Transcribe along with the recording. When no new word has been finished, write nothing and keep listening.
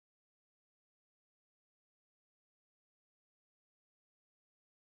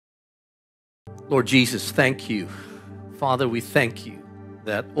Lord Jesus, thank you. Father, we thank you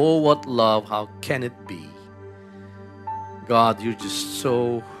that, oh, what love, how can it be? God, you're just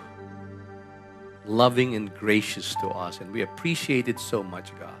so loving and gracious to us, and we appreciate it so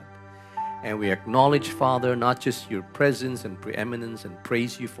much, God. And we acknowledge, Father, not just your presence and preeminence and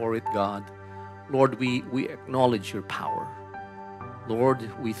praise you for it, God. Lord, we acknowledge your power. Lord,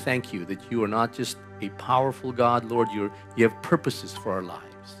 we thank you that you are not just a powerful God. Lord, you have purposes for our lives.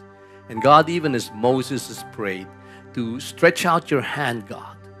 And God, even as Moses has prayed, to stretch out your hand,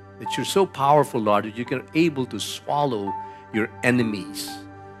 God, that you're so powerful, Lord, that you're able to swallow your enemies.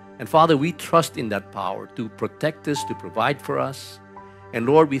 And Father, we trust in that power to protect us, to provide for us. And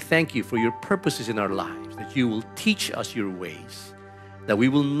Lord, we thank you for your purposes in our lives, that you will teach us your ways, that we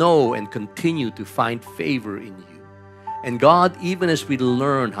will know and continue to find favor in you. And God, even as we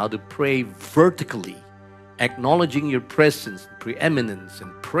learn how to pray vertically, acknowledging your presence, preeminence,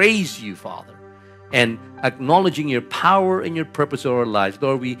 and praise you, Father, and acknowledging your power and your purpose of our lives,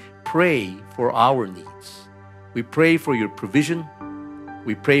 Lord, we pray for our needs. We pray for your provision,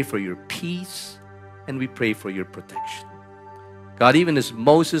 we pray for your peace, and we pray for your protection. God, even as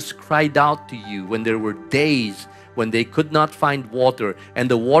Moses cried out to you when there were days when they could not find water, and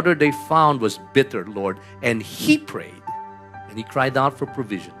the water they found was bitter, Lord, and he prayed, and he cried out for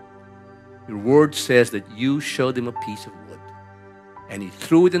provision. Your word says that you showed him a piece of wood, and he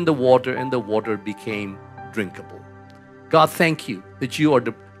threw it in the water, and the water became drinkable. God, thank you that you are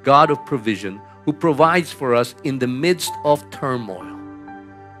the God of provision who provides for us in the midst of turmoil.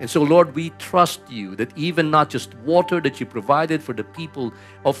 And so, Lord, we trust you that even not just water that you provided for the people,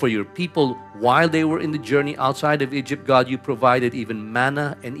 or for your people while they were in the journey outside of Egypt, God, you provided even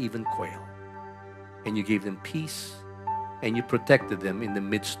manna and even quail. And you gave them peace, and you protected them in the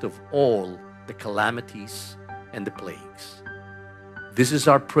midst of all the calamities and the plagues. This is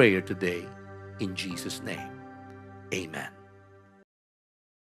our prayer today in Jesus' name. Amen.